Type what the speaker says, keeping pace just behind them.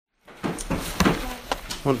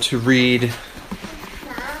want to read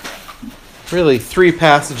really three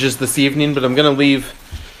passages this evening, but I'm going to leave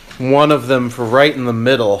one of them for right in the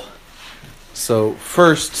middle. So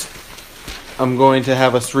first, I'm going to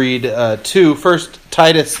have us read two. First,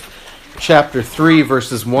 Titus chapter 3,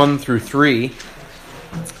 verses 1 through 3.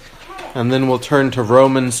 And then we'll turn to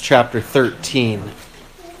Romans chapter 13.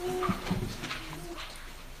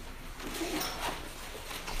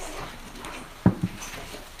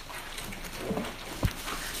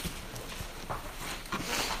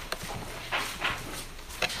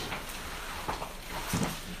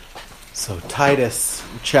 So Titus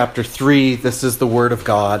chapter 3, this is the word of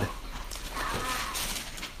God.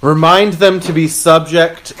 Remind them to be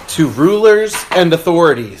subject to rulers and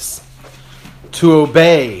authorities, to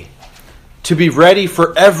obey, to be ready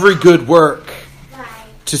for every good work,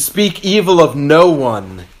 to speak evil of no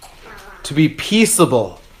one, to be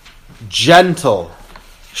peaceable, gentle,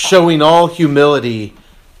 showing all humility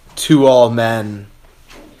to all men.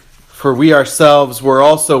 For we ourselves were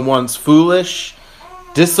also once foolish,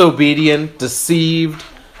 disobedient, deceived,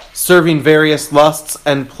 serving various lusts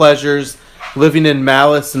and pleasures, living in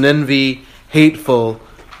malice and envy, hateful,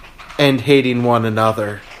 and hating one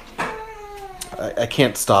another. I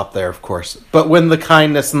can't stop there, of course. But when the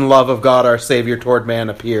kindness and love of God our Savior toward man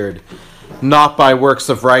appeared, not by works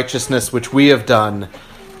of righteousness which we have done,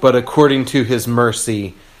 but according to his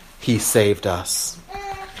mercy, he saved us.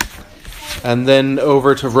 And then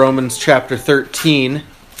over to Romans chapter 13.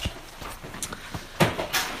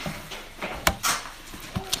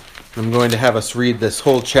 I'm going to have us read this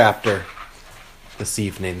whole chapter this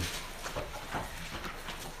evening.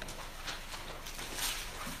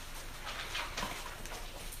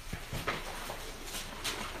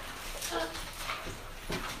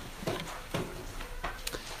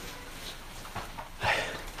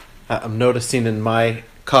 I'm noticing in my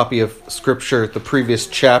copy of Scripture, the previous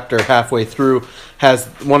chapter, halfway through, has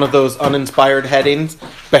one of those uninspired headings,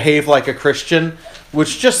 Behave Like a Christian,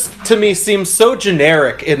 which just, to me, seems so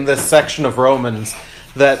generic in this section of Romans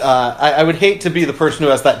that I would hate to be the person who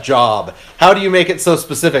has that job. How do you make it so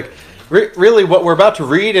specific? Really, what we're about to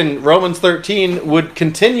read in Romans 13 would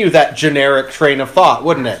continue that generic train of thought,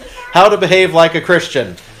 wouldn't it? How to behave like a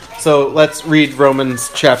Christian. So let's read Romans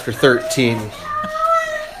chapter 13.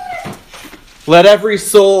 Let every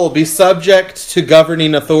soul be subject to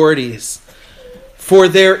governing authorities, for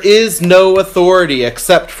there is no authority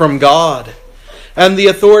except from God, and the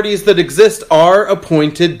authorities that exist are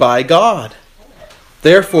appointed by God.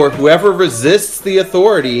 Therefore, whoever resists the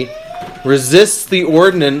authority resists the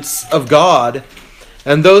ordinance of God,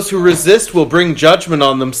 and those who resist will bring judgment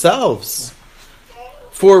on themselves.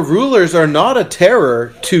 For rulers are not a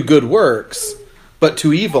terror to good works, but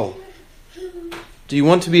to evil. Do you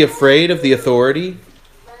want to be afraid of the authority?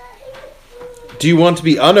 Do you want to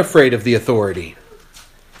be unafraid of the authority?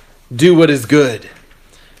 Do what is good,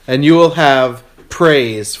 and you will have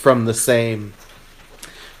praise from the same.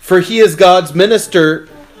 For he is God's minister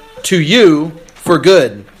to you for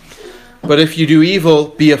good. But if you do evil,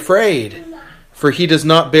 be afraid. For he does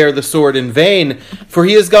not bear the sword in vain. For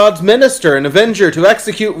he is God's minister and avenger to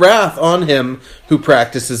execute wrath on him who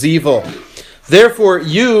practices evil. Therefore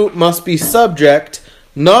you must be subject,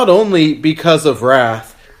 not only because of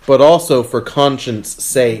wrath, but also for conscience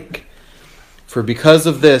sake. For because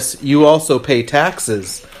of this you also pay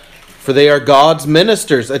taxes, for they are God's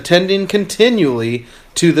ministers, attending continually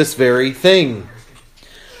to this very thing.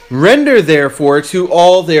 Render therefore to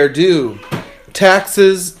all their due,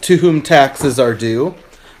 taxes to whom taxes are due,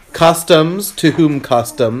 customs to whom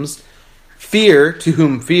customs, fear to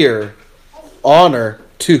whom fear, honor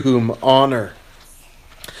to whom honor.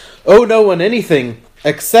 Owe no one anything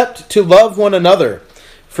except to love one another,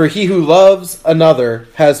 for he who loves another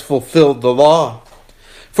has fulfilled the law.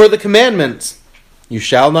 For the commandments, you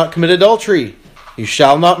shall not commit adultery, you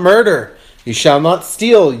shall not murder, you shall not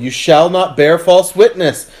steal, you shall not bear false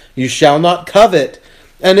witness, you shall not covet,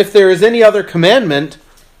 and if there is any other commandment,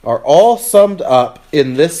 are all summed up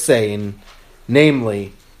in this saying,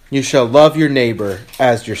 namely, you shall love your neighbor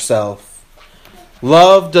as yourself.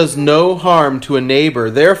 Love does no harm to a neighbor,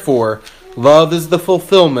 therefore, love is the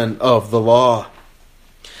fulfillment of the law.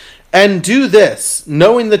 And do this,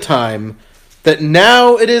 knowing the time, that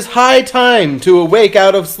now it is high time to awake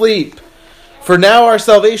out of sleep. For now our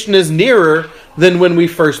salvation is nearer than when we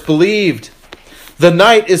first believed. The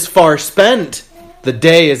night is far spent, the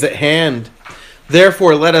day is at hand.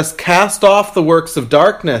 Therefore let us cast off the works of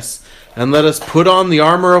darkness, and let us put on the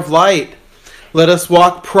armor of light. Let us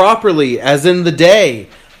walk properly as in the day,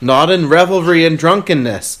 not in revelry and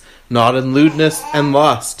drunkenness, not in lewdness and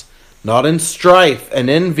lust, not in strife and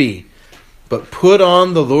envy, but put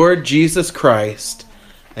on the Lord Jesus Christ,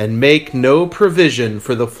 and make no provision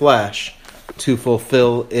for the flesh to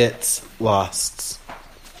fulfill its lusts.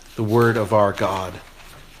 The word of our God.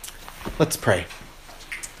 Let's pray.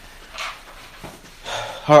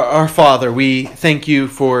 Our Father, we thank you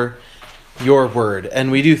for your word,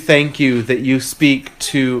 and we do thank you that you speak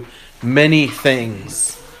to many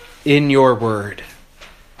things in your word.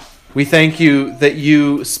 We thank you that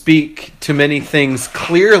you speak to many things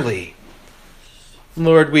clearly.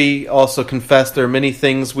 Lord, we also confess there are many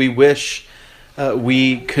things we wish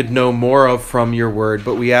we could know more of from your word,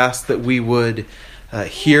 but we ask that we would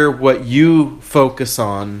hear what you focus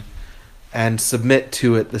on and submit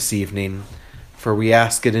to it this evening. For we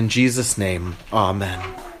ask it in Jesus' name. Amen.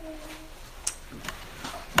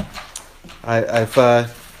 I've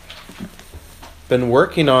been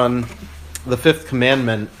working on the fifth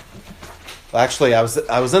commandment. Actually, I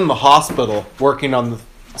was in the hospital working on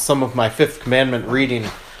some of my fifth commandment reading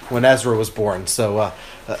when Ezra was born. So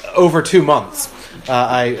over 2 months.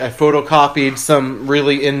 I photocopied some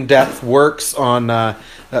really in-depth works on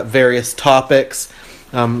various topics.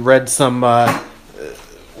 Read some,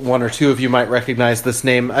 one or two of you might recognize this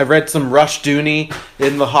name. I read some Rushdoony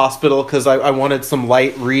in the hospital because I wanted some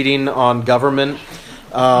light reading on government.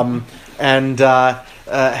 And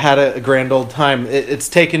had a grand old time. It's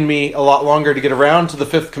taken me a lot longer to get around to the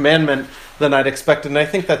fifth commandment than I'd expected, and I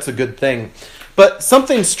think that's a good thing. But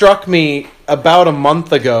something struck me about a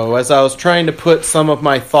month ago as I was trying to put some of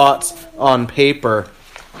my thoughts on paper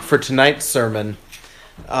for tonight's sermon.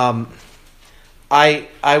 I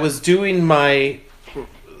was doing my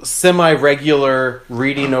semi-regular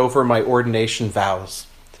reading over my ordination vows,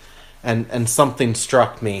 and something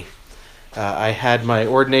struck me. I had my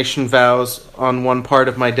ordination vows on one part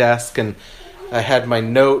of my desk, and I had my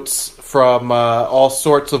notes from all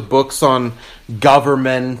sorts of books on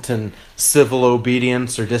government and civil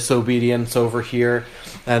obedience or disobedience over here.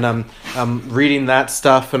 And I'm reading that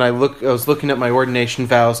stuff, and I was looking at my ordination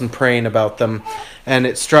vows and praying about them, and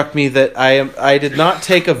it struck me that I did not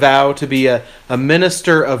take a vow to be a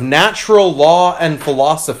minister of natural law and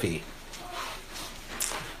philosophy.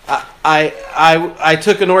 I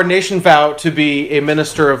took an ordination vow to be a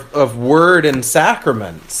minister of word and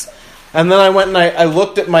sacraments. And then I went and I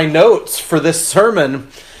looked at my notes for this sermon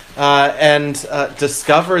and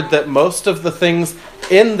discovered that most of the things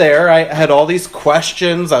in there, I had all these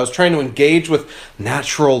questions. I was trying to engage with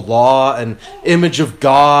natural law and image of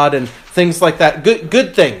God and things like that.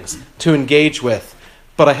 Good things to engage with.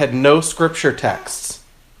 But I had no scripture texts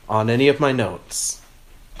on any of my notes.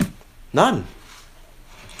 None.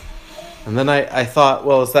 And then I thought,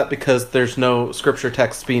 well, is that because there's no scripture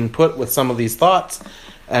text being put with some of these thoughts?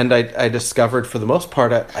 And I discovered, for the most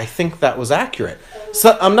part, I think that was accurate.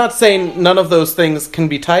 So I'm not saying none of those things can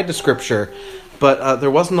be tied to scripture, but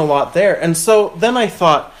there wasn't a lot there. And so then I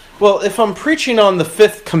thought, well, if I'm preaching on the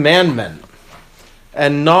fifth commandment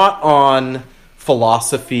and not on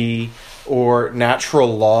philosophy or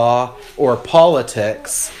natural law or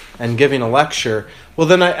politics and giving a lecture, well,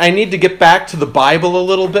 then I need to get back to the Bible a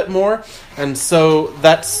little bit more. And so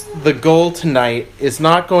that's the goal tonight, is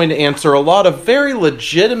not going to answer a lot of very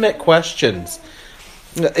legitimate questions.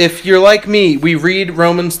 If you're like me, we read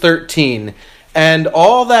Romans 13, and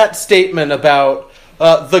all that statement about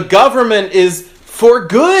the government is for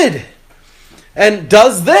good, and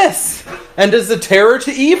does this, and is a terror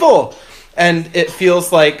to evil. And it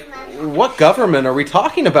feels like, what government are we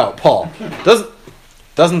talking about, Paul?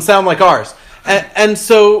 Doesn't sound like ours. And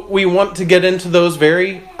so we want to get into those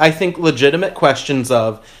very, I think, legitimate questions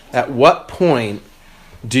of, at what point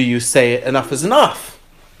do you say enough is enough?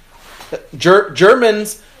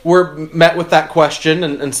 Germans were met with that question,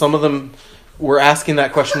 and some of them were asking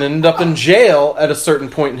that question and ended up in jail at a certain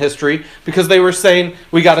point in history because they were saying,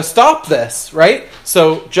 we got to stop this, right?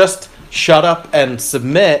 So just shut up and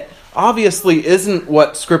submit obviously isn't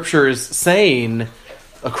what Scripture is saying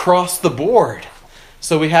across the board.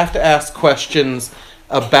 So we have to ask questions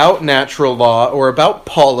about natural law or about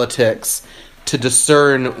politics to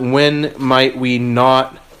discern when might we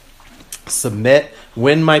not submit,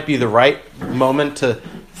 when might be the right moment to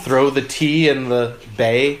throw the tea in the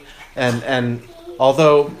bay, and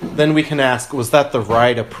although then we can ask, was that the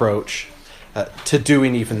right approach to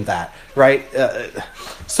doing even that, right?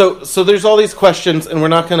 So there's all these questions, and we're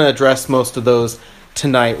not going to address most of those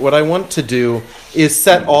tonight. What I want to do is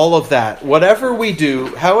set all of that. Whatever we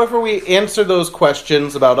do, however we answer those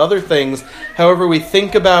questions about other things, however we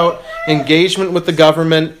think about engagement with the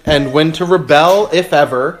government and when to rebel, if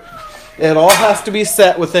ever, it all has to be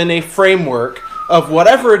set within a framework of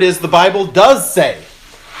whatever it is the Bible does say.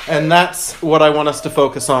 And that's what I want us to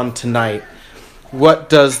focus on tonight. what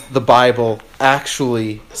does the Bible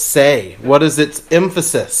actually say? What is its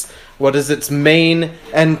emphasis? What is its main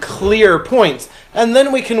and clear points? And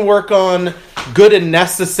then we can work on good and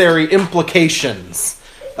necessary implications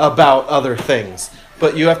about other things.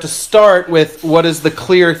 But you have to start with what is the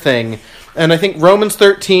clear thing. And I think Romans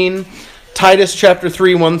 13, Titus chapter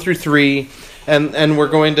 3, 1 through 3, and we're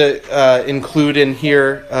going to include in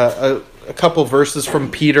here a couple verses from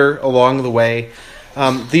Peter along the way.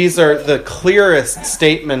 These are the clearest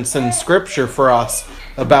statements in Scripture for us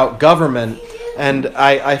about government, and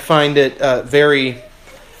I find it very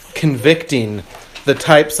convicting, the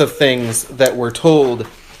types of things that we're told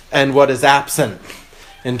and what is absent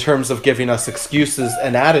in terms of giving us excuses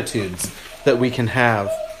and attitudes that we can have.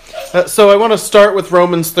 So I want to start with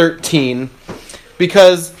Romans 13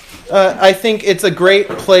 because I think it's a great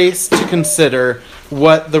place to consider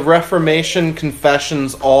what the Reformation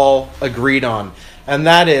confessions all agreed on. And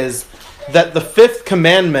that is that the fifth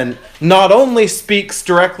commandment not only speaks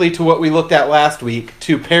directly to what we looked at last week,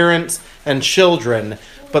 to parents and children,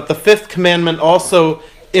 but the fifth commandment also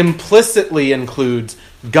implicitly includes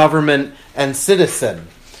government and citizen.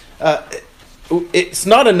 It's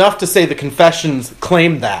not enough to say the confessions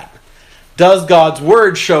claim that. Does God's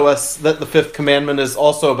word show us that the fifth commandment is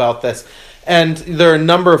also about this? And there are a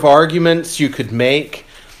number of arguments you could make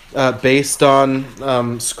based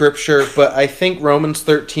on Scripture, but I think Romans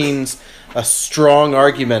 13's a strong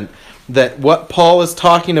argument that what Paul is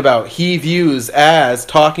talking about, he views as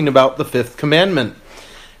talking about the fifth commandment.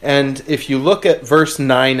 And if you look at verse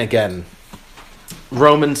 9 again,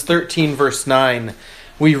 Romans 13 verse 9,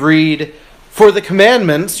 we read, "For the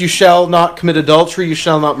commandments, you shall not commit adultery, you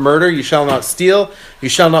shall not murder, you shall not steal, you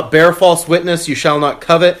shall not bear false witness, you shall not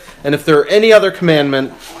covet, and if there are any other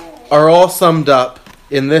commandment, are all summed up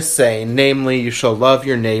in this saying, namely, you shall love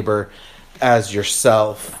your neighbor as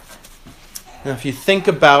yourself." Now, if you think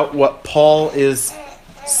about what Paul is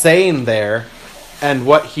saying there and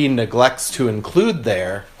what he neglects to include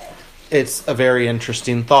there, it's a very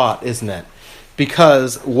interesting thought, isn't it?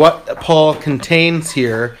 Because what Paul contains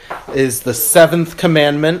here is the seventh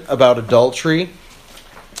commandment about adultery,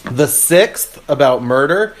 the sixth about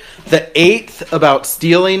murder, the eighth about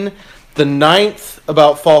stealing, the ninth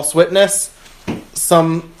about false witness.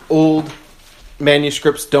 Some old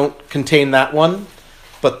manuscripts don't contain that one,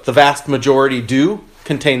 but the vast majority do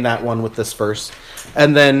contain that one with this verse.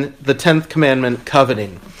 And then the 10th commandment,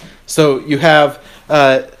 coveting. So you have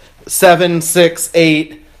 7, 6,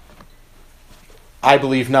 8, I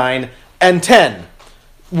believe 9, and 10.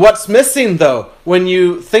 What's missing, though, when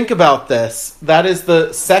you think about this, that is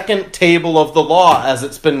the second table of the law, as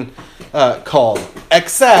it's been called,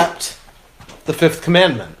 except the fifth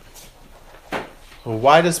commandment.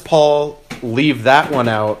 Why does Paul leave that one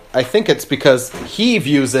out? I think it's because he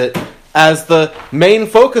views it as the main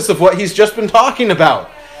focus of what he's just been talking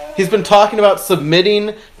about. He's been talking about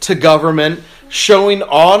submitting to government, showing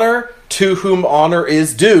honor to whom honor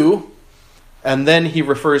is due, and then he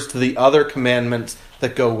refers to the other commandments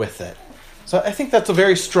that go with it. So I think that's a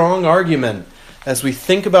very strong argument as we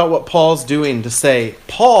think about what Paul's doing to say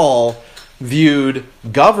Paul viewed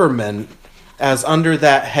government as under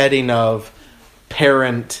that heading of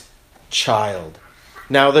parent-child.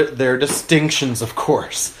 Now, there are distinctions, of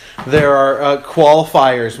course. There are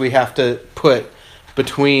qualifiers we have to put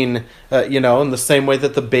between, in the same way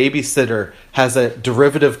that the babysitter has a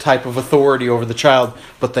derivative type of authority over the child,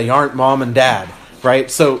 but they aren't mom and dad,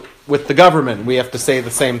 right? So with the government, we have to say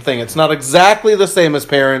the same thing. It's not exactly the same as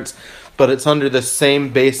parents, but it's under the same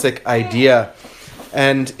basic idea.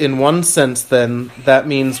 And in one sense, then, that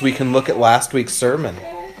means we can look at last week's sermon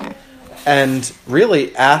and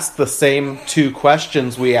really ask the same two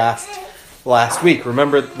questions we asked last week.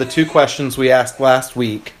 Remember the two questions we asked last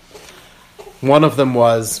week. One of them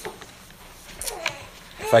was,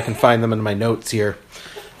 if I can find them in my notes here,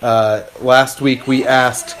 last week we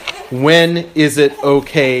asked, when is it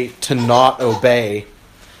okay to not obey?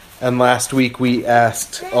 And last week we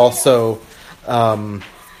asked also,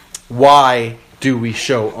 why do we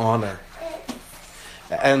show honor?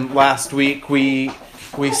 And last week we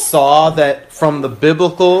saw that from the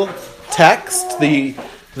biblical text,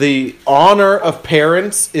 the honor of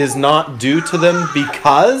parents is not due to them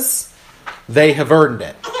because they have earned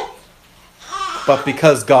it, but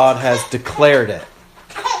because God has declared it.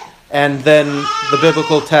 And then the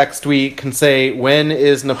biblical text, we can say, when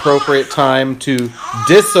is an appropriate time to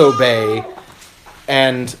disobey?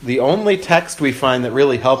 And the only text we find that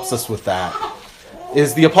really helps us with that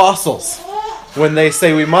is the apostles, when they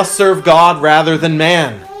say we must serve God rather than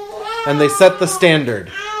man. And they set the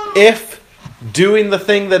standard. If doing the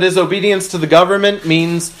thing that is obedience to the government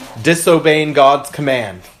means disobeying God's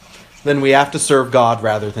command, then we have to serve God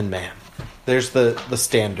rather than man. There's the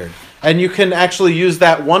standard. And you can actually use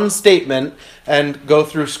that one statement and go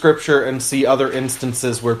through Scripture and see other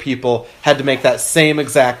instances where people had to make that same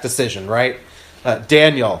exact decision, right?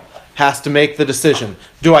 Daniel has to make the decision.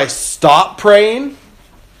 Do I stop praying?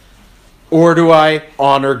 Or do I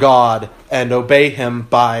honor God and obey him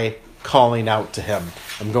by calling out to him?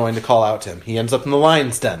 I'm going to call out to him. He ends up in the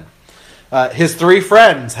lion's den. His three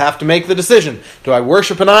friends have to make the decision. Do I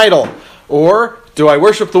worship an idol? Or do I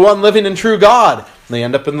worship the one living and true God? And they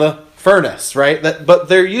end up in the furnace, right? But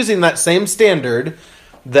they're using that same standard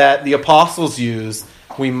that the apostles use.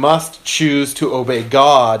 We must choose to obey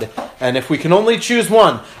God. And if we can only choose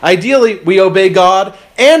one, ideally we obey God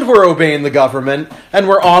and we're obeying the government and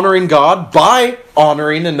we're honoring God by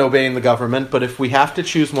honoring and obeying the government. But if we have to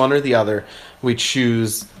choose one or the other, we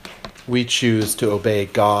choose to obey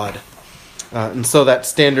God. And so that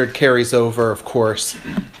standard carries over, of course,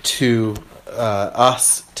 to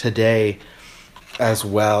us today as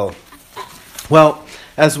well. Well,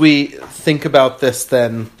 as we think about this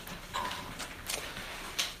then,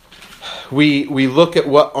 we look at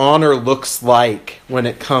what honor looks like when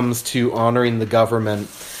it comes to honoring the government.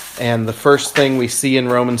 And the first thing we see in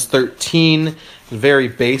Romans 13, a very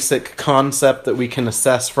basic concept that we can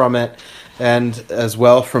assess from it, and as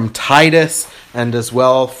well from Titus, and as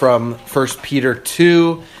well from 1 Peter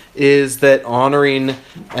 2, is that honoring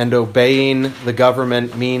and obeying the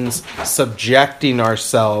government means subjecting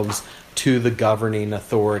ourselves to the governing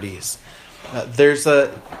authorities. There's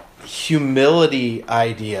a humility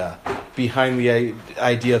idea behind the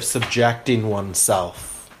idea of subjecting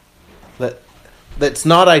oneself. That's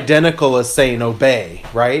not identical as saying obey,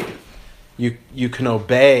 right? You can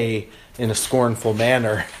obey in a scornful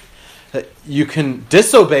manner. You can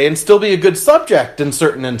disobey and still be a good subject in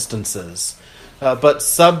certain instances. But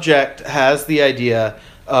subject has the idea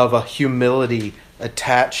of a humility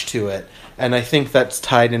attached to it. And I think that's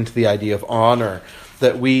tied into the idea of honor,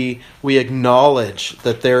 that we acknowledge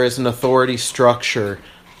that there is an authority structure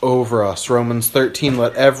over us. Romans 13,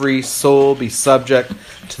 let every soul be subject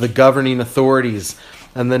to the governing authorities.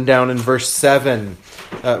 And then down in verse 7,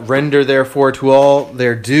 render therefore to all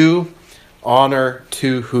their due, honor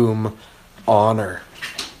to whom honor.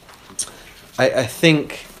 I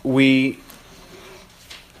think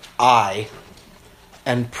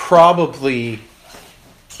and probably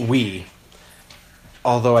we,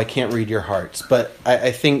 although I can't read your hearts, but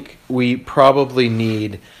I think we probably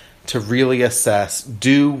need to really assess,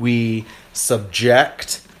 do we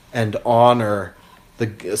subject ourselves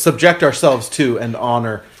to and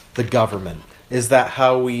honor the government? Is that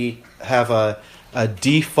how we have a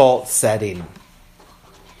default setting?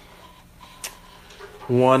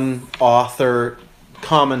 One author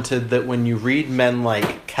commented that when you read men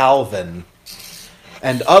like Calvin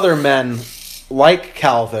and other men like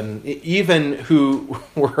Calvin, even who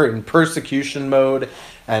were in persecution mode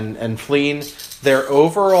and fleeing, their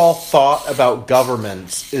overall thought about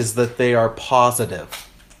governments is that they are positive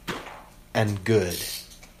and good.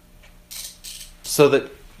 So that,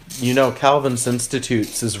 Calvin's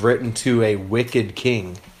Institutes is written to a wicked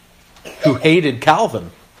king who hated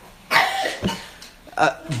Calvin.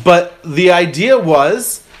 But the idea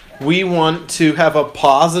was we want to have a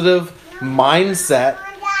positive mindset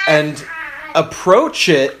and approach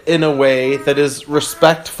it in a way that is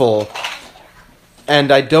respectful.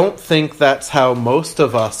 And I don't think that's how most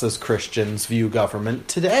of us as Christians view government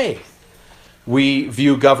today. We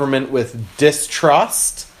view government with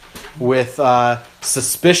distrust, with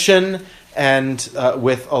suspicion, and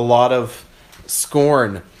with a lot of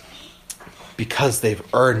scorn because they've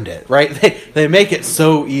earned it, right? They make it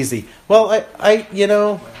so easy. Well,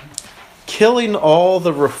 killing all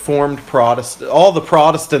the all the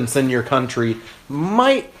Protestants in your country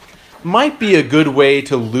might be a good way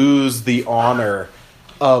to lose the honor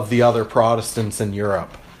of the other Protestants in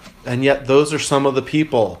Europe. And yet those are some of the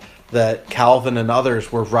people that Calvin and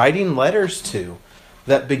others were writing letters to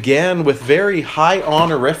that began with very high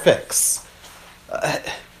honorifics.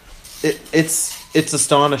 It's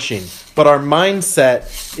astonishing. But our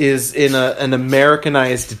mindset is in an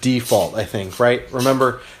Americanized default, I think, right?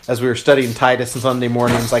 Remember, as we were studying Titus on Sunday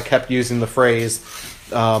mornings, I kept using the phrase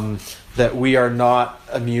that we are not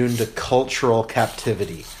immune to cultural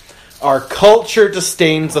captivity. Our culture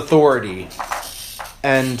disdains authority,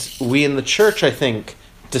 and we in the church, I think,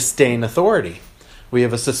 disdain authority. We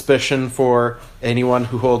have a suspicion for anyone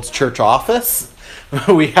who holds church office.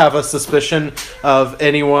 We have a suspicion of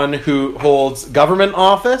anyone who holds government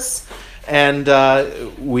office. And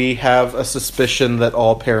we have a suspicion that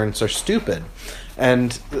all parents are stupid.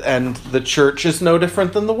 And the church is no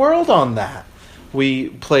different than the world on that. We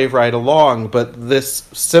play right along. But this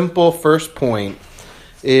simple first point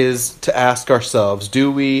is to ask ourselves,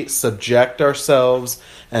 do we subject ourselves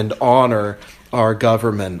and honor our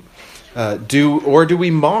government? Do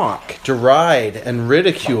we mock, deride, and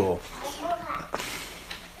ridicule?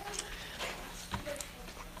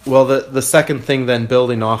 Well, the second thing then,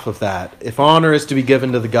 building off of that, if honor is to be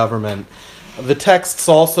given to the government, the texts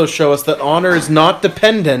also show us that honor is not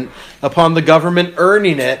dependent upon the government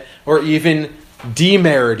earning it or even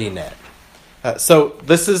demeriting it. So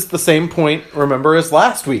this is the same point, remember, as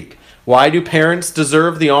last week. Why do parents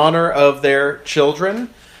deserve the honor of their children?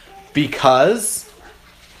 Because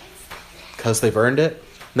they've earned it?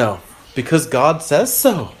 No, because God says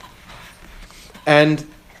so. And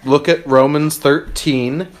look at Romans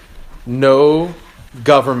 13. No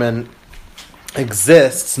government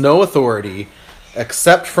exists, no authority,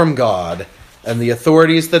 except from God, and the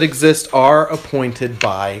authorities that exist are appointed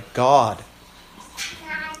by God.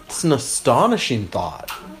 It's an astonishing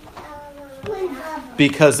thought.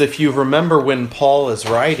 Because if you remember when Paul is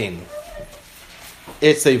writing,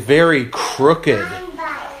 it's a very crooked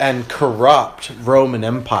and corrupt Roman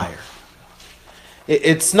Empire.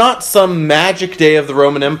 It's not some magic day of the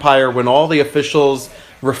Roman Empire when all the officials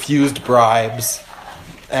refused bribes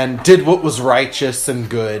and did what was righteous and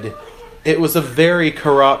good. It was a very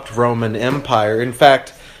corrupt Roman Empire. In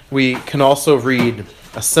fact, we can also read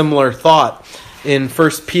a similar thought in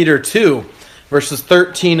 1 Peter 2, verses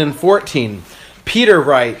 13 and 14. Peter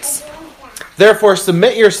writes, "Therefore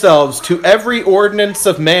submit yourselves to every ordinance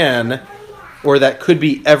of man," or that could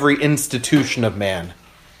be every institution of man.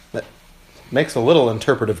 That makes a little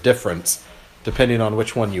interpretive difference, depending on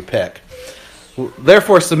which one you pick.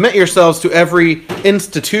 "Therefore submit yourselves to every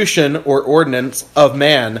institution or ordinance of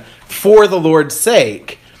man for the Lord's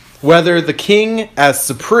sake, whether the king as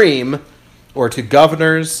supreme, or to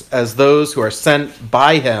governors as those who are sent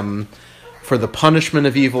by him for the punishment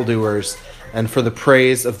of evildoers and for the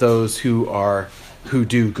praise of those who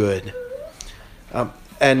do good."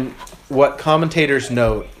 And what commentators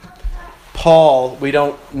note, Paul, we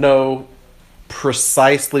don't know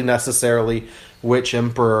precisely necessarily which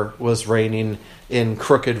emperor was reigning in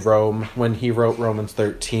crooked Rome when he wrote Romans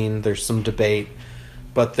 13. There's some debate.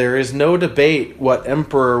 But there is no debate what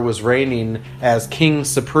emperor was reigning as king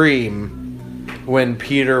supreme when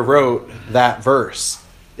Peter wrote that verse.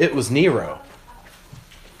 It was Nero.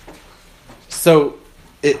 So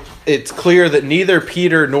it's clear that neither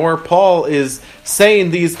Peter nor Paul is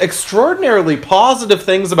saying these extraordinarily positive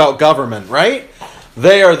things about government, right?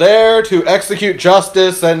 They are there to execute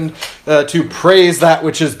justice and to praise that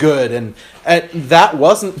which is good. And that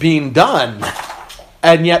wasn't being done.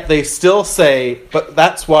 And yet they still say, but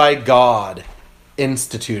that's why God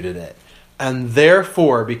instituted it. And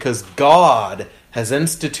therefore, because God has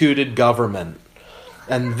instituted government,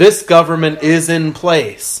 and this government is in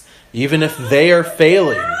place, even if they are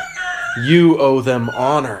failing, you owe them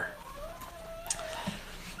honor.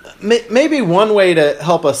 Maybe one way to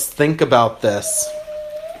help us think about this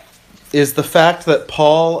is the fact that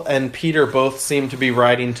Paul and Peter both seem to be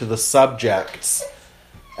writing to the subjects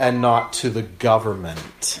and not to the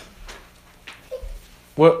government.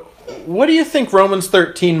 What do you think Romans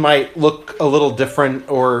 13 might look a little different,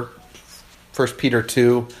 or 1 Peter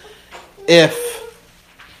 2, if,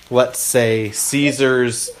 let's say,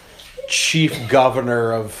 Caesar's chief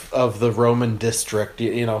governor of the Roman district,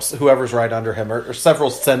 whoever's right under him, or several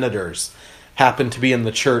senators happened to be in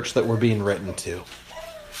the church that were being written to?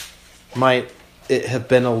 Might it have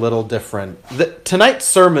been a little different? Tonight's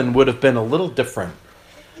sermon would have been a little different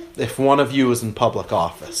if one of you was in public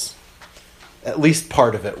office. At least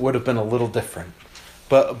part of it would have been a little different.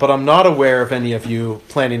 But I'm not aware of any of you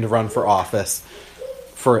planning to run for office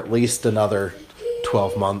for at least another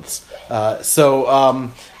 12 months. So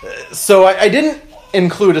I didn't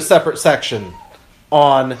include a separate section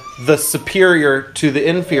on the superior to the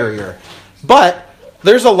inferior. But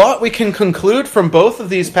there's a lot we can conclude from both of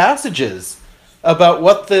these passages about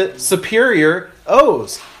what the superior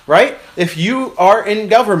owes, right? If you are in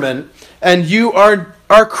government and you are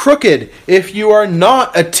crooked, if you are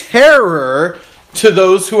not a terror to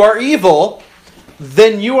those who are evil,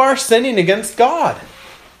 then you are sinning against God.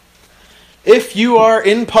 If you are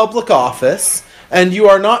in public office and you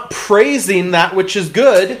are not praising that which is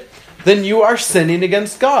good, then you are sinning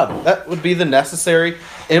against God. That would be the necessary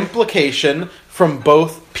implication from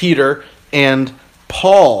both Peter and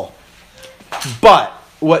Paul. But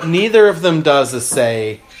what neither of them does is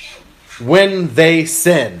say, when they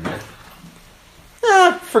sin,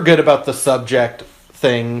 forget about the subject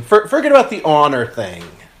thing. Forget about the honor thing.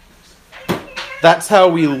 That's how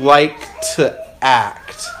we like to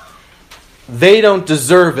act. They don't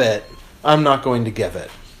deserve it. I'm not going to give it.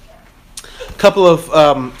 A couple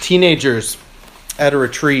of teenagers at a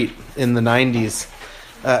retreat in the 90s,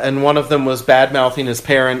 and one of them was bad-mouthing his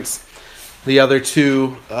parents. The other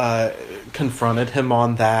two confronted him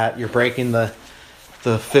on that. You're breaking the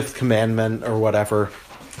fifth commandment or whatever.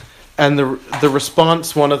 And the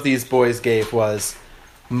response one of these boys gave was,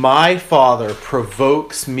 "My father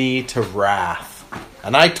provokes me to wrath,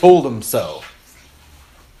 and I told him so.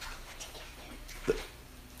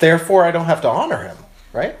 Therefore, I don't have to honor him,"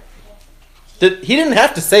 right? He didn't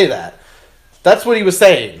have to say that. That's what he was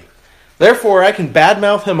saying. Therefore, I can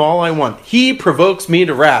badmouth him all I want. He provokes me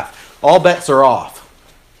to wrath. All bets are off.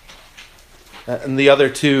 And the other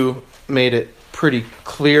two made it pretty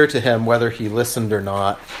clear to him, whether he listened or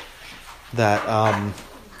not, that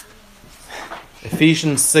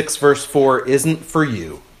Ephesians 6 verse 4 isn't for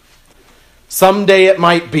you. Someday it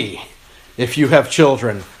might be, if you have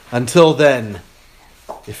children. Until then,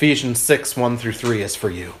 Ephesians 6, 1 through 3 is for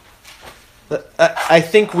you. I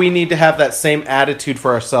think we need to have that same attitude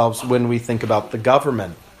for ourselves when we think about the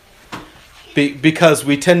government. Because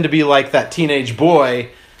we tend to be like that teenage boy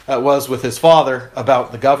was with his father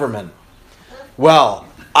about the government. Well,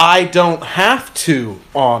 I don't have to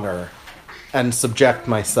honor and subject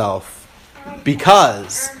myself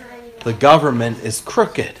because the government is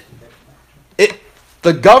crooked.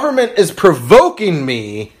 The government is provoking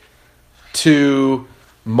me to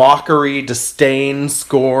mockery, disdain,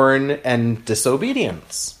 scorn, and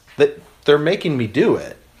disobedience. That they're making me do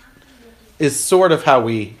it is sort of how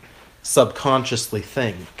we subconsciously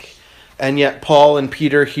think. And yet Paul and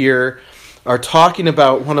Peter here are talking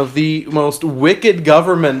about one of the most wicked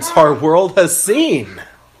governments our world has seen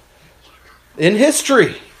in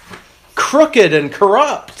history. Crooked and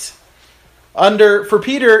corrupt. For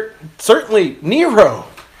Peter, certainly Nero.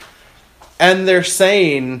 And they're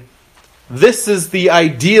saying, this is the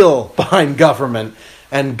ideal behind government.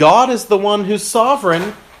 And God is the one who's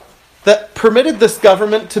sovereign that permitted this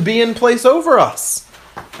government to be in place over us.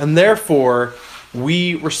 And therefore,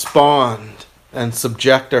 we respond and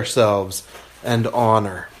subject ourselves and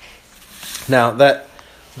honor. Now, that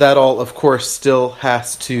all, of course, still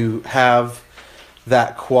has to have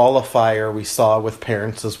that qualifier we saw with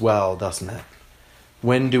parents as well, doesn't it?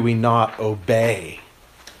 When do we not obey?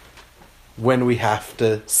 When we have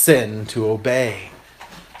to sin to obey.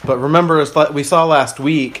 But remember, as we saw last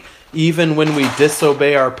week, even when we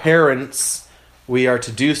disobey our parents, we are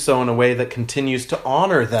to do so in a way that continues to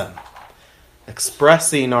honor them,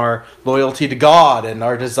 expressing our loyalty to God and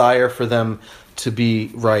our desire for them to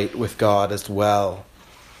be right with God as well.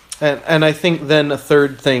 And I think then a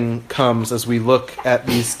third thing comes as we look at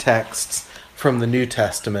these texts from the New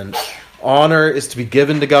Testament. Honor is to be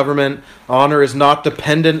given to government. Honor is not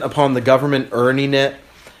dependent upon the government earning it.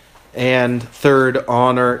 And third,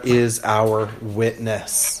 honor is our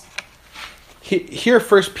witness. Here,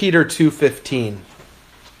 1 Peter 2:15.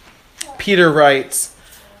 Peter writes,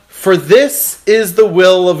 "For this is the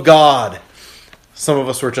will of God." Some of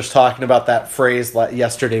us were just talking about that phrase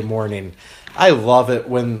yesterday morning. I love it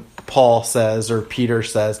when Paul says, or Peter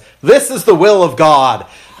says, "This is the will of God,"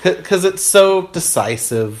 because it's so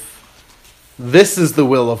decisive. This is the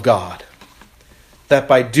will of God, that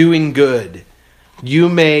by doing good, you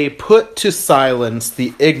may put to silence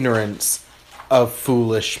the ignorance of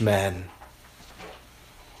foolish men.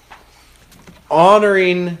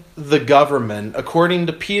 Honoring the government, according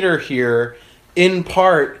to Peter here, in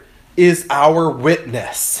part, is our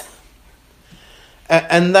witness.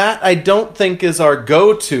 And that, I don't think, is our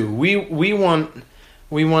go-to. We want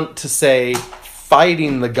to say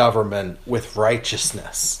fighting the government with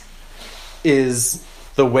righteousness is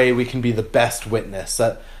the way we can be the best witness.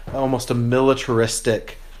 Almost a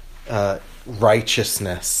militaristic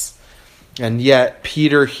righteousness. And yet,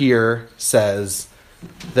 Peter here says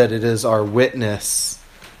that it is our witness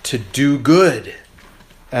to do good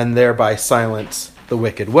and thereby silence the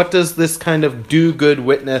wicked. What does this kind of do good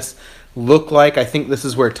witness look like? I think this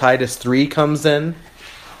is where Titus 3 comes in.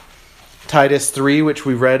 Titus 3, which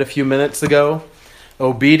we read a few minutes ago.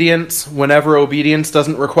 Obedience, whenever obedience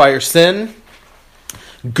doesn't require sin.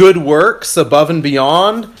 Good works above and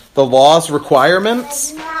beyond the law's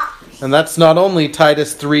requirements. And that's not only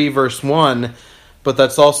Titus 3 verse 1, but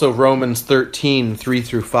that's also Romans 13, 3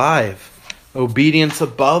 through 5. Obedience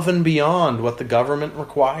above and beyond what the government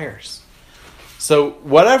requires. So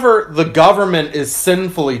whatever the government is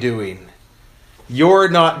sinfully doing, you're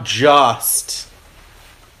not just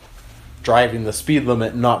driving the speed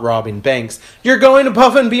limit and not robbing banks. You're going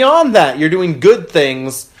above and beyond that. You're doing good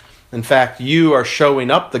things. In fact, you are showing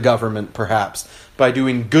up the government, perhaps, by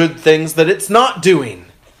doing good things that it's not doing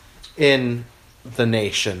in the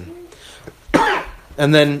nation.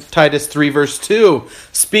 And then Titus 3 verse 2,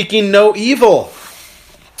 speaking no evil.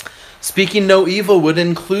 Speaking no evil would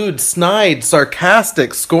include snide,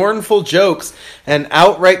 sarcastic, scornful jokes and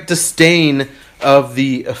outright disdain of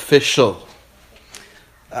the official.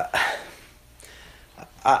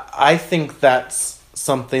 I think that's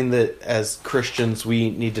something that as Christians we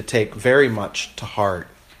need to take very much to heart,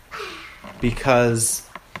 because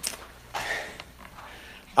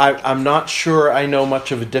I'm not sure I know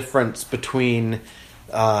much of a difference between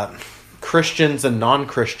Christians and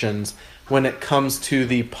non-Christians when it comes to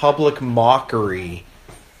the public mockery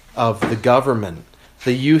of the government,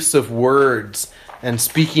 the use of words and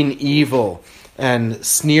speaking evil and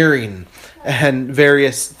sneering and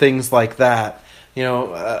various things like that.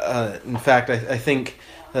 In fact, I think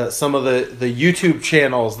some of the YouTube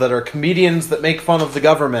channels that are comedians that make fun of the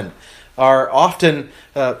government are often,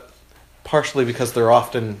 partially because they're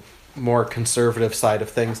often more conservative side of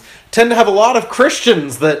things, tend to have a lot of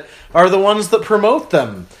Christians that are the ones that promote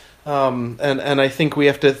them. And I think we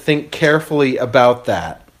have to think carefully about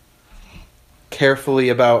that. Carefully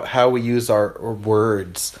about how we use our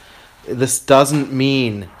words. This doesn't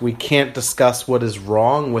mean we can't discuss what is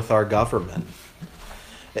wrong with our government.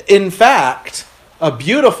 In fact, a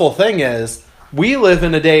beautiful thing is we live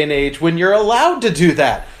in a day and age when you're allowed to do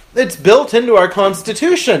that. It's built into our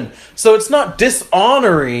Constitution. So it's not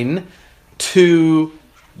dishonoring to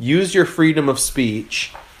use your freedom of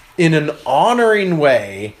speech in an honoring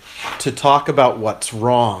way to talk about what's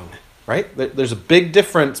wrong, right? There's a big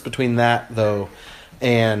difference between that, though,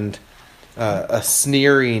 and a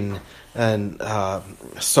sneering and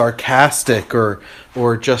sarcastic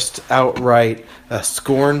or just outright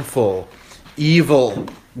scornful, evil,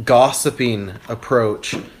 gossiping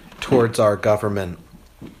approach towards our government.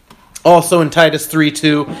 Also in Titus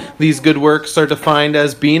 3:2, these good works are defined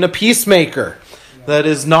as being a peacemaker. That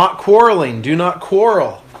is not quarreling. Do not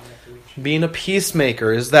quarrel. Being a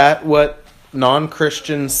peacemaker, is that what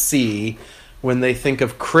non-Christians see when they think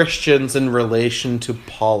of Christians in relation to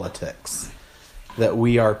politics? That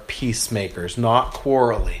we are peacemakers, not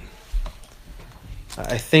quarreling.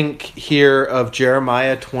 I think here of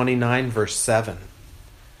Jeremiah 29 verse 7.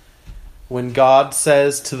 When God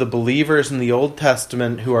says to the believers in the Old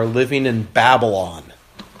Testament who are living in Babylon,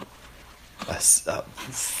 a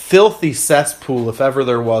filthy cesspool if ever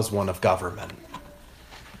there was one of government,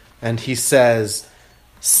 and he says,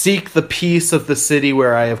 seek the peace of the city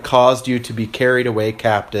where I have caused you to be carried away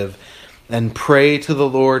captive, and pray to the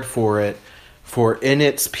Lord for it, for in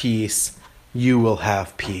its peace you will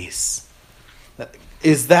have peace.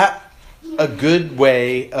 Is that a good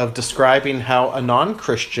way of describing how a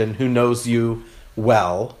non-Christian who knows you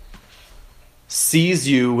well sees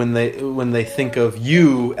you when they think of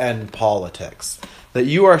you and politics? That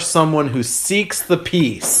you are someone who seeks the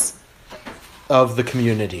peace of the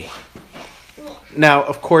community. Now,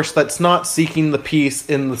 of course, that's not seeking the peace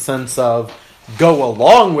in the sense of go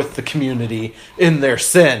along with the community in their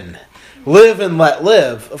sin. Live and let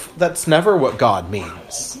live. That's never what God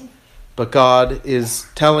means. But God is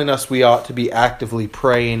telling us we ought to be actively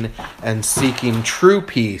praying and seeking true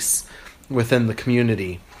peace within the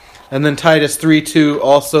community. And then Titus 3:2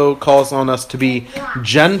 also calls on us to be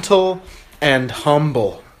gentle and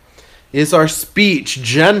humble. Is our speech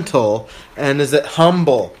gentle and is it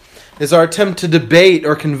humble? Is our attempt to debate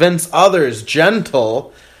or convince others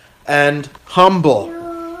gentle and humble?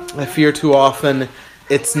 I fear too often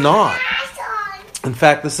it's not. In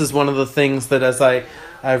fact, this is one of the things that as I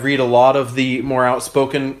read a lot of the more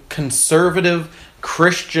outspoken conservative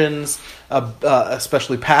Christians,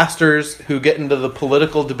 especially pastors who get into the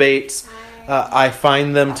political debates, I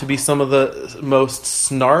find them to be some of the most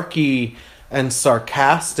snarky and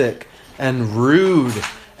sarcastic and rude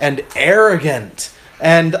and arrogant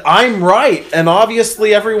and I'm right and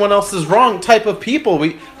obviously everyone else is wrong type of people.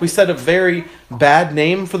 We set a very bad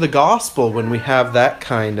name for the gospel when we have that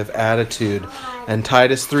kind of attitude. And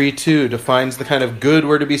Titus 3:2 defines the kind of good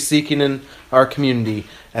we're to be seeking in our community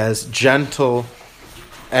as gentle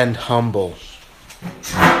and humble.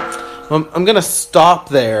 I'm going to stop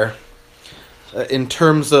there in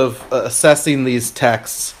terms of assessing these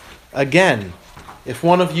texts. Again, if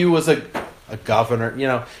one of you was a governor,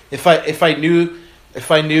 if I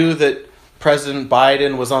knew that President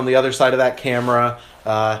Biden was on the other side of that camera,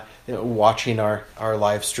 watching our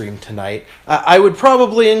live stream tonight, I would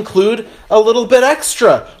probably include a little bit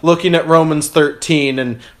extra looking at Romans 13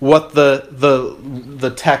 and what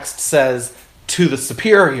the text says to the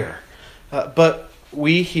superior. But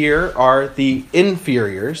we here are the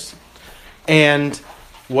inferiors, and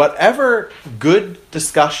whatever good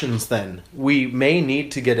discussions then we may need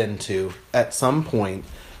to get into at some point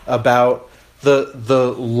about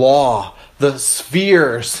the law, the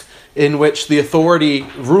spheres in which the authority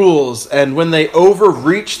rules, and when they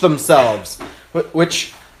overreach themselves,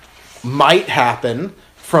 which might happen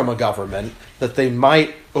from a government, that they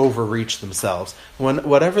might overreach themselves.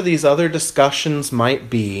 Whatever these other discussions might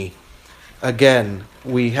be, again,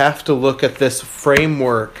 we have to look at this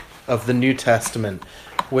framework of the New Testament,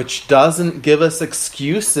 which doesn't give us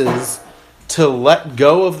excuses to let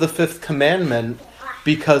go of the fifth commandment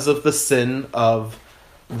because of the sin of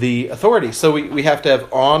the authority. So we have to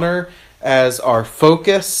have honor as our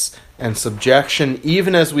focus and subjection,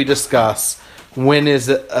 even as we discuss when is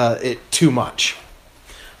it too much.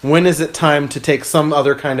 When is it time to take some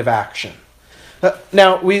other kind of action?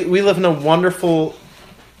 Now, we live in a wonderful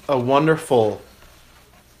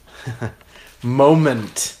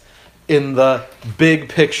moment in the big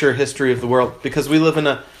picture history of the world, because we live in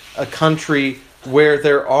a country where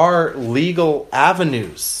there are legal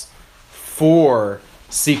avenues for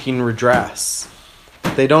seeking redress.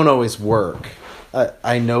 They don't always work.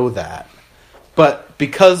 I know that. But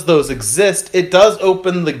because those exist, it does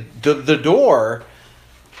open the door,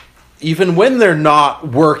 even when they're not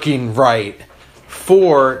working right,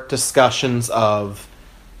 for discussions of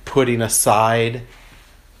putting aside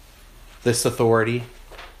this authority,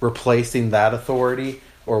 replacing that authority,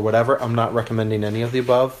 or whatever. I'm not recommending any of the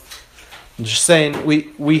above. I'm just saying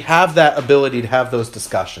we have that ability to have those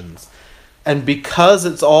discussions. And because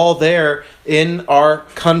it's all there in our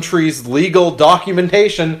country's legal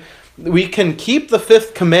documentation, we can keep the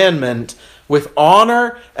fifth commandment with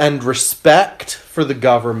honor and respect for the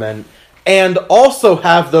government and also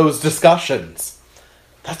have those discussions.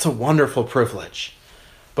 That's a wonderful privilege.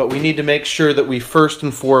 But we need to make sure that we first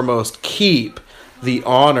and foremost keep the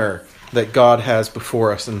honor that God has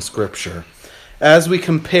before us in Scripture. As we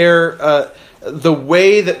compare the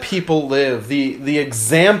way that people live, the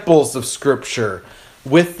examples of Scripture,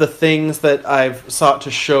 with the things that I've sought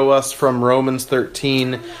to show us from Romans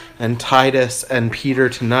 13 and Titus and Peter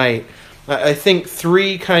tonight, I think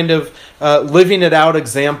three kind of living it out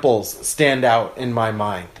examples stand out in my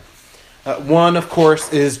mind. One, of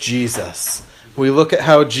course, is Jesus. We look at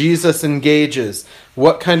how Jesus engages.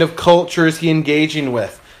 What kind of culture is he engaging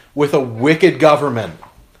with? With a wicked government.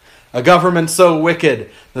 A government so wicked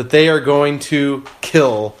that they are going to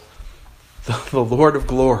kill the Lord of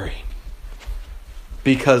glory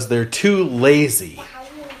because they're too lazy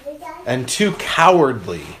and too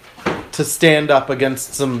cowardly to stand up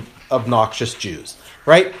against some obnoxious Jews.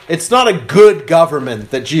 Right? It's not a good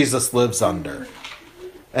government that Jesus lives under.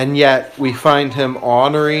 And yet we find him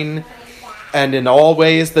honoring and in all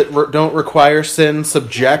ways that don't require sin,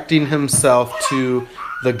 subjecting himself to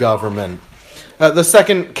the government. The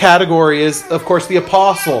second category is, of course, the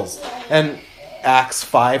apostles. And Acts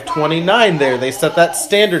 5:29 there, they set that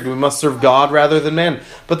standard. We must serve God rather than man.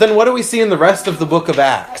 But then what do we see in the rest of the book of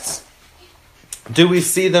Acts? Do we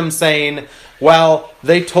see them saying, well,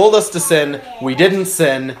 they told us to sin, we didn't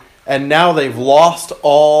sin, and now they've lost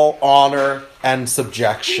all honor and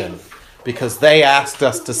subjection because they asked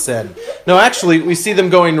us to sin? No, actually, we see them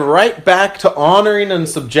going right back to honoring and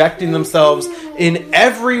subjecting themselves in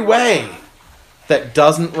every way that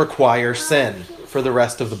doesn't require sin for the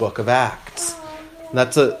rest of the book of Acts.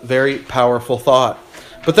 That's a very powerful thought.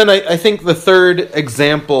 But then I think the third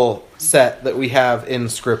example set that we have in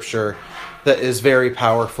Scripture that is very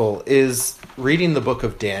powerful is reading the book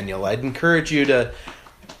of Daniel. I'd encourage you to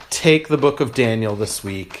take the book of Daniel this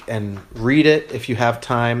week and read it if you have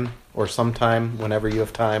time, or sometime whenever you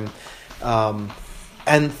have time,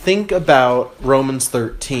 and think about Romans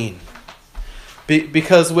 13.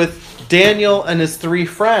 Because with Daniel and his three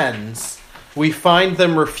friends, we find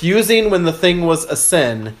them refusing when the thing was a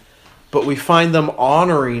sin, but we find them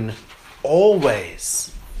honoring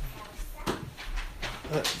always.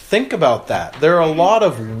 Think about that. There are a lot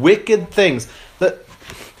of wicked things.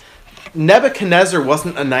 Nebuchadnezzar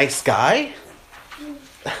wasn't a nice guy.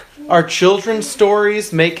 Our children's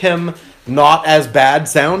stories make him not as bad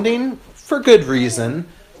sounding, for good reason,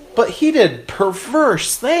 but he did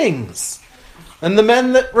perverse things. And the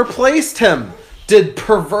men that replaced him did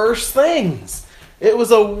perverse things. It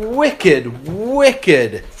was a wicked,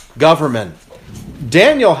 wicked government.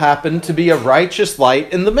 Daniel happened to be a righteous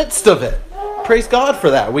light in the midst of it. Praise God for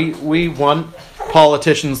that. We want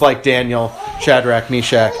politicians like Daniel, Shadrach,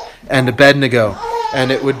 Meshach, and Abednego.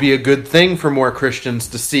 And it would be a good thing for more Christians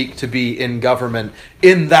to seek to be in government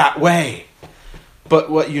in that way. But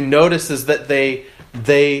what you notice is that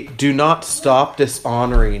they do not stop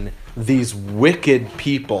dishonoring these wicked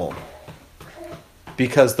people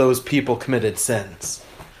because those people committed sins.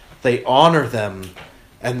 They honor them,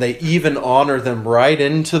 and they even honor them right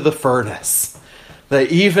into the furnace. They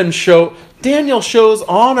even Daniel shows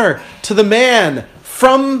honor to the man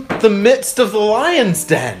from the midst of the lion's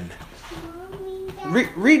den.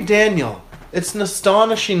 Read Daniel. It's an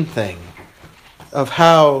astonishing thing of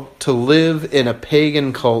how to live in a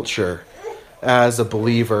pagan culture as a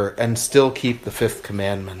believer and still keep the fifth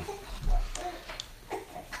commandment.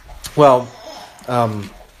 Well,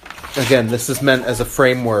 again, this is meant as a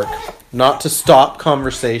framework, not to stop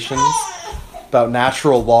conversations about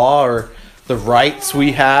natural law or the rights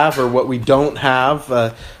we have or what we don't have,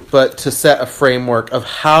 but to set a framework of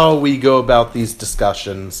how we go about these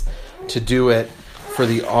discussions, to do it for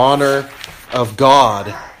the honor of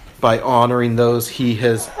God by honoring those he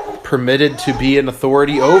has permitted to be an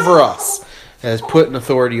authority over us, has put an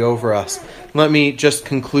authority over us. Let me just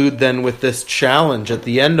conclude then with this challenge at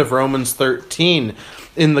the end of Romans 13.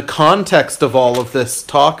 In the context of all of this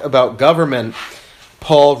talk about government,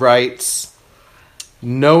 Paul writes,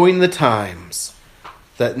 knowing the times,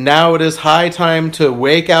 that now it is high time to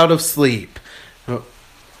wake out of sleep.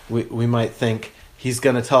 We might think he's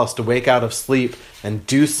going to tell us to wake out of sleep and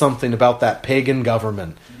do something about that pagan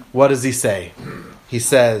government. What does he say? He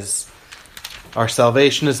says, our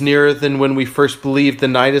salvation is nearer than when we first believed. The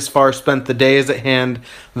night is far spent, the day is at hand.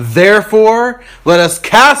 Therefore, let us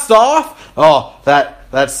cast off. Oh,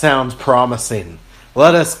 that sounds promising.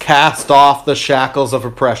 Let us cast off the shackles of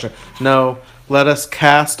oppression. No, let us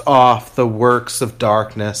cast off the works of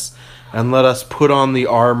darkness and let us put on the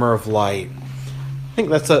armor of light. I think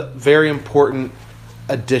that's a very important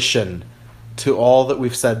addition to all that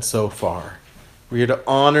we've said so far. We are to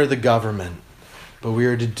honor the government, but we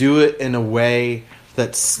are to do it in a way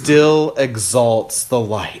that still exalts the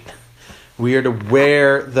light. We are to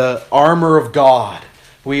wear the armor of God.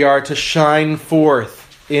 We are to shine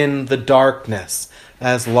forth in the darkness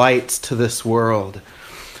as lights to this world.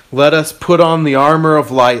 Let us put on the armor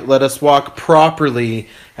of light. Let us walk properly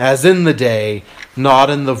as in the day, not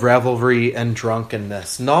in the revelry and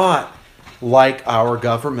drunkenness, not like our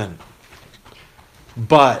government,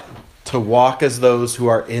 but to walk as those who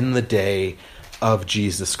are in the day of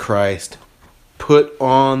Jesus Christ. Put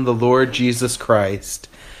on the Lord Jesus Christ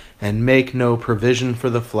and make no provision for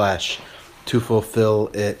the flesh to fulfill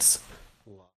its